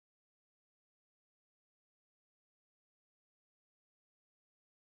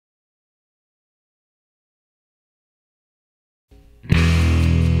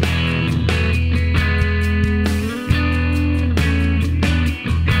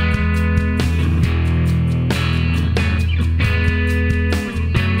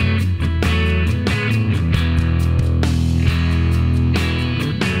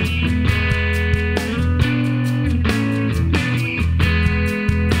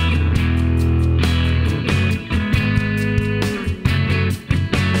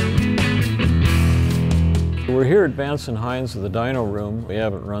We're here at Vance Hines at the dyno room. We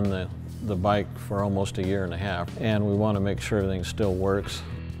haven't run the bike for almost a year and a half, and we want to make sure everything still works.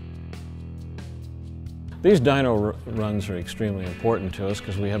 These dyno runs are extremely important to us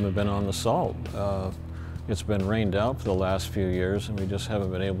because we haven't been on the salt. It's been rained out for the last few years and we just haven't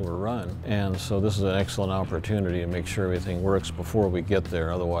been able to run. And so this is an excellent opportunity to make sure everything works before we get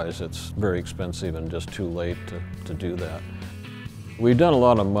there. Otherwise it's very expensive and just too late to do that. We've done a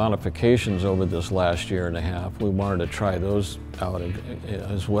lot of modifications over this last year and a half. We wanted to try those out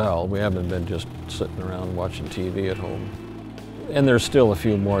as well. We haven't been just sitting around watching TV at home. And there's still a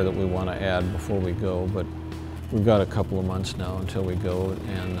few more that we want to add before we go, but we've got a couple of months now until we go.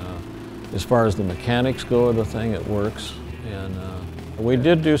 And as far as the mechanics go of the thing, it works. And we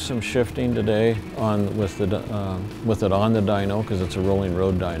did do some shifting today with it on the dyno because it's a rolling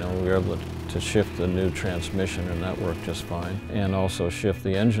road dyno. We were able to shift the new transmission and that worked just fine. And also shift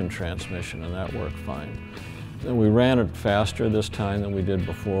the engine transmission and that worked fine. And we ran it faster this time than we did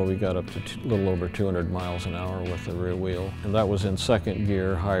before. We got up to a little over 200 miles an hour with the rear wheel. And that was in second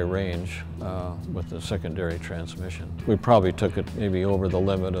gear, high range, with the secondary transmission. We probably took it maybe over the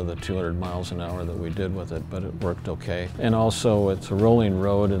limit of the 200 miles an hour that we did with it, but it worked okay. And also it's a rolling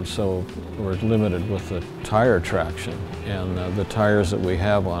road, and so we're limited with the tire traction. And the tires that we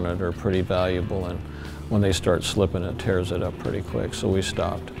have on it are pretty valuable, and when they start slipping, it tears it up pretty quick, so we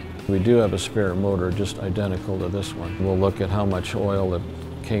stopped. We do have a spare motor just identical to this one. We'll look at how much oil that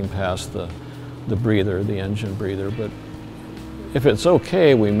came past the breather, the engine breather, but if it's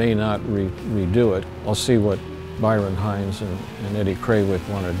okay, we may not redo it. I'll see what Byron Hines and Eddie Craywick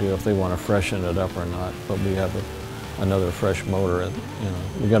want to do, if they want to freshen it up or not, but we have another fresh motor,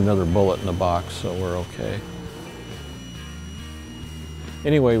 and we got another bullet in the box, so we're okay.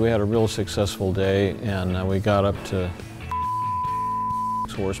 Anyway, we had a real successful day, and we got up to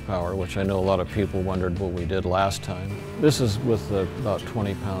horsepower, which I know a lot of people wondered what we did last time. This is with about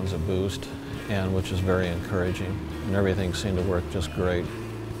 20 pounds of boost, and which is very encouraging, and everything seemed to work just great.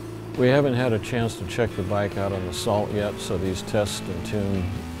 We haven't had a chance to check the bike out on the salt yet, so these test and tune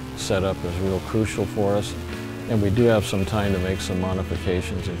setup is real crucial for us, and we do have some time to make some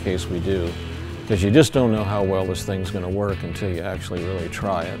modifications in case we do, because you just don't know how well this thing's going to work until you actually really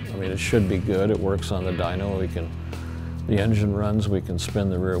try it. I mean, it should be good. It works on the dyno. The engine runs, we can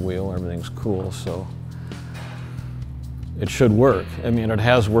spin the rear wheel, everything's cool, so it should work. I mean, it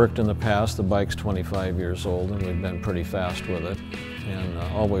has worked in the past. The bike's 25 years old and we've been pretty fast with it. And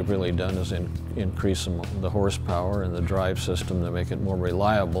all we've really done is increase the horsepower and the drive system to make it more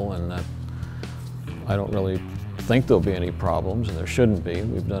reliable, and that I don't really think there'll be any problems, and there shouldn't be.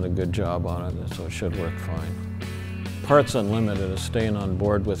 We've done a good job on it, so it should work fine. Parts Unlimited is staying on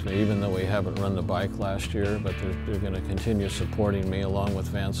board with me, even though we haven't run the bike last year, but they're going to continue supporting me along with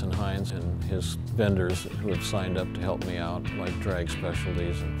Vance Hines and his vendors who have signed up to help me out, like Drag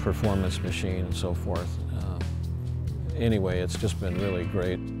Specialties and Performance Machine and so forth. Anyway, it's just been really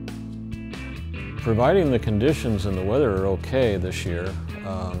great. Providing the conditions and the weather are okay this year,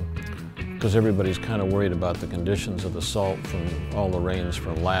 because everybody's kind of worried about the conditions of the salt from all the rains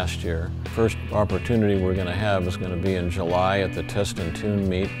from last year. First opportunity we're going to have is going to be in July at the Test and Tune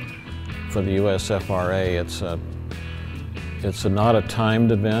meet for the USFRA. It's not a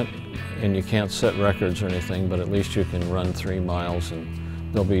timed event, and you can't set records or anything, but at least you can run 3 miles, and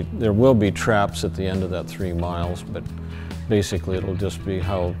there will be traps at the end of that 3 miles, but basically it'll just be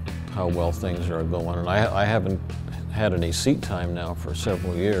how well things are going. And I haven't had any seat time now for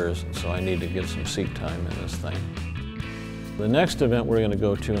several years, so I need to get some seat time in this thing. The next event we're going to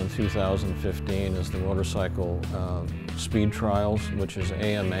go to in 2015 is the motorcycle speed trials, which is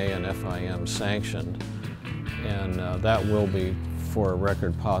AMA and FIM sanctioned, and that will be for a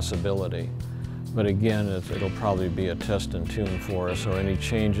record possibility. But again, it'll probably be a test and tune for us, or any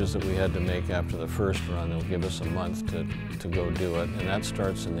changes that we had to make after the first run. They'll give us a month to go do it, and that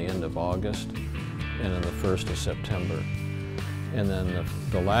starts in the end of August and in the 1st of September. And then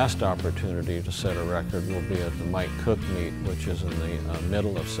the last opportunity to set a record will be at the Mike Cook meet, which is in the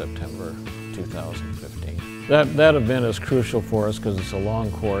middle of September 2015. That event is crucial for us because it's a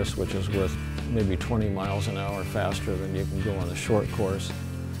long course, which is with maybe 20 miles an hour faster than you can go on a short course.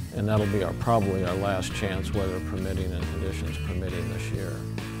 And that'll be probably our last chance, weather permitting and conditions permitting this year.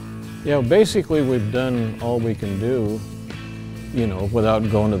 You know, basically we've done all we can do, you know,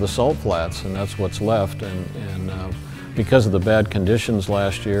 without going to the salt flats, and that's what's left. And because of the bad conditions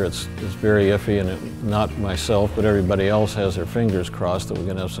last year, it's very iffy, and not myself, but everybody else has their fingers crossed that we're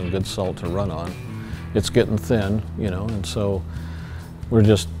going to have some good salt to run on. It's getting thin, you know, and so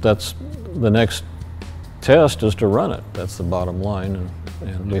that's the next test is to run it. That's the bottom line.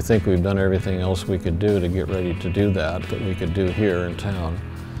 And we think we've done everything else we could do to get ready to do that we could do here in town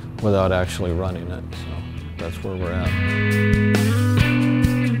without actually running it. So that's where we're at.